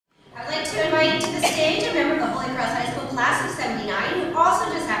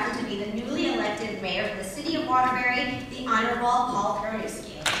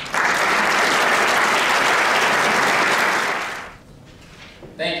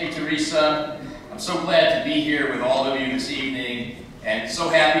Thank you, Teresa. I'm so glad to be here with all of you this evening, and so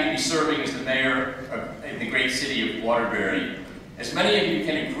happy to be serving as the mayor in the great city of Waterbury. As many of you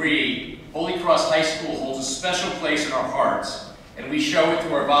can agree, Holy Cross High School holds a special place in our hearts, and we show it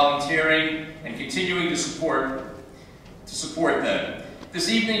through our volunteering and continuing to support them. This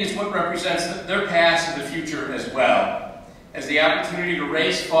evening is what represents their past and the future as well, as the opportunity to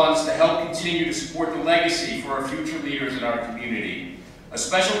raise funds to help continue to support the legacy for our future leaders in our community. A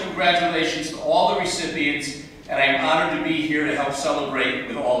special congratulations to all the recipients, and I am honored to be here to help celebrate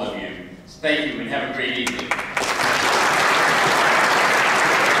with all of you. Thank you, and have a great evening.